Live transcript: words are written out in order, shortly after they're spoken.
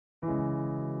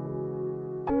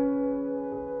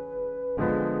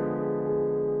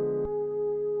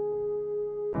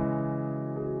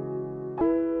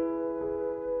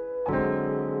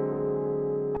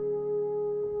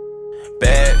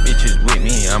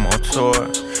I'm on tour.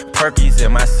 Perkies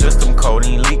in my system,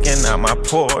 codeine leaking out my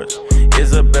pores.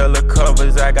 Isabella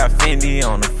covers, I got Fendi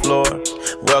on the floor.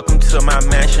 Welcome to my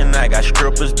mansion, I got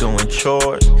strippers doing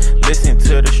chores. Listen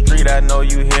to the street, I know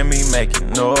you hear me making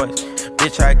noise.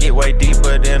 Bitch, I get way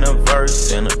deeper than a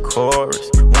verse and a chorus.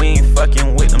 We ain't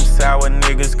fucking with them sour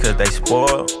niggas cause they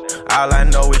spoil. All I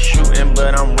know is shooting,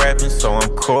 but I'm rapping, so I'm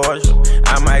cordial.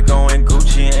 I might go in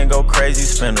Gucci and go crazy,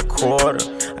 spend a quarter.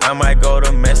 I might go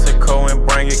to Mexico and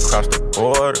bring it across the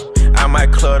border. I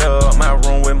might clutter up my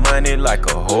room with money like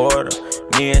a hoarder.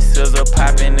 Me and Scissor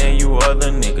popping and you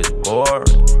other niggas boring.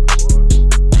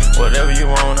 Whatever you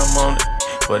want, I'm on it.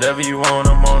 Whatever you want,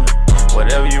 I'm on it.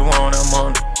 Whatever you want, I'm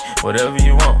on it. Whatever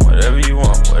you want, whatever you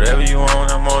want, whatever you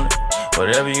want, I'm on it.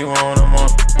 Whatever you want, I'm on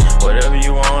it. Whatever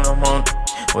you want, I'm on it.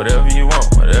 Whatever you want,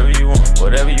 whatever you want,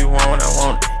 whatever you want, I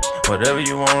want it. Whatever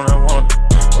you want, I want it.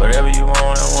 Whatever you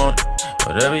want, I want it.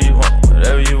 Whatever you want,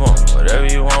 whatever you want, whatever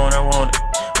you want, I want it.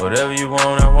 Whatever you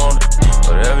want, I want it.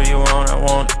 Whatever you want, I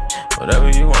want it. Whatever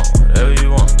you want, whatever you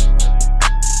want.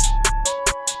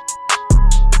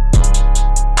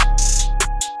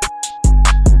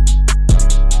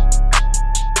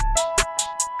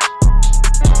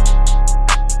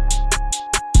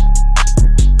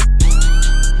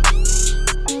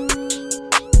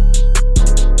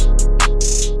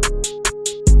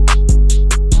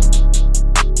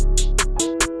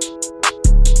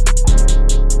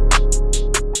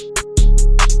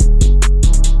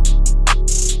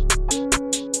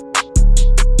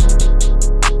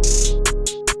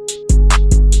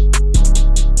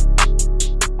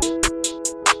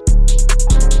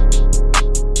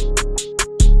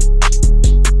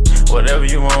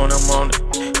 Whatever you want, I'm on it.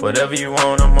 Whatever you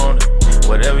want, I'm on it.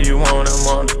 Whatever you want, I'm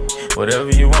on it.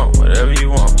 Whatever you want, whatever you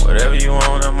want, whatever you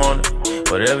want, I'm on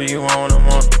it. Whatever you want, I'm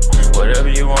on it. Whatever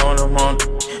you want, I'm on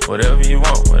it. Whatever you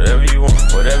want, whatever you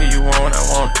want, whatever you want, I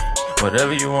want it.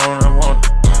 Whatever you want, I want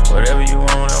it. Whatever you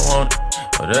want, I want it.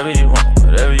 Whatever you want,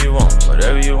 whatever you want,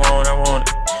 whatever you want, I want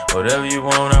it. Whatever you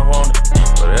want, I want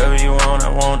it. Whatever you want, I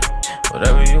want it.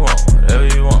 Whatever you want, whatever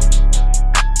you want.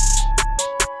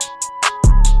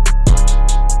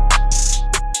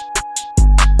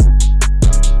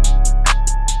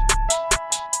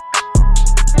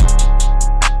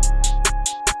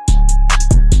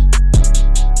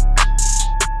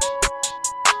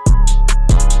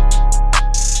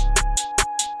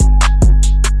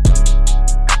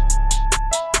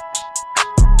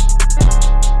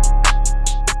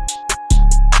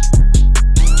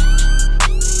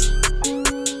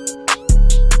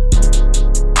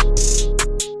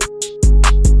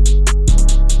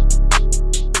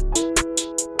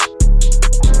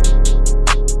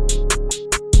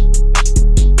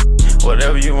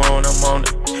 Whatever you want, I'm on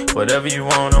it. Whatever you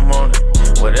want, I'm on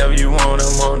it. Whatever you want,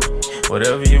 I'm on it.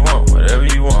 Whatever you want, whatever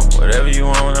you want, whatever you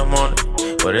want, I'm on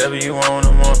it. Whatever you want,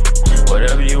 I'm on it.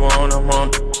 Whatever you want, I'm on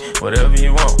it. Whatever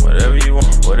you want, whatever you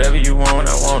want, whatever you want,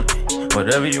 I want it.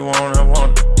 Whatever you want, I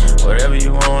want it. Whatever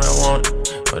you want, I want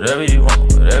it. Whatever you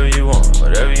want, whatever you want,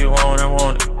 whatever you want, I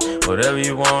want it. Whatever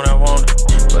you want, I want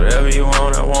it. Whatever you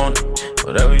want, I want it.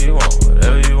 Whatever you want,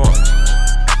 whatever you want.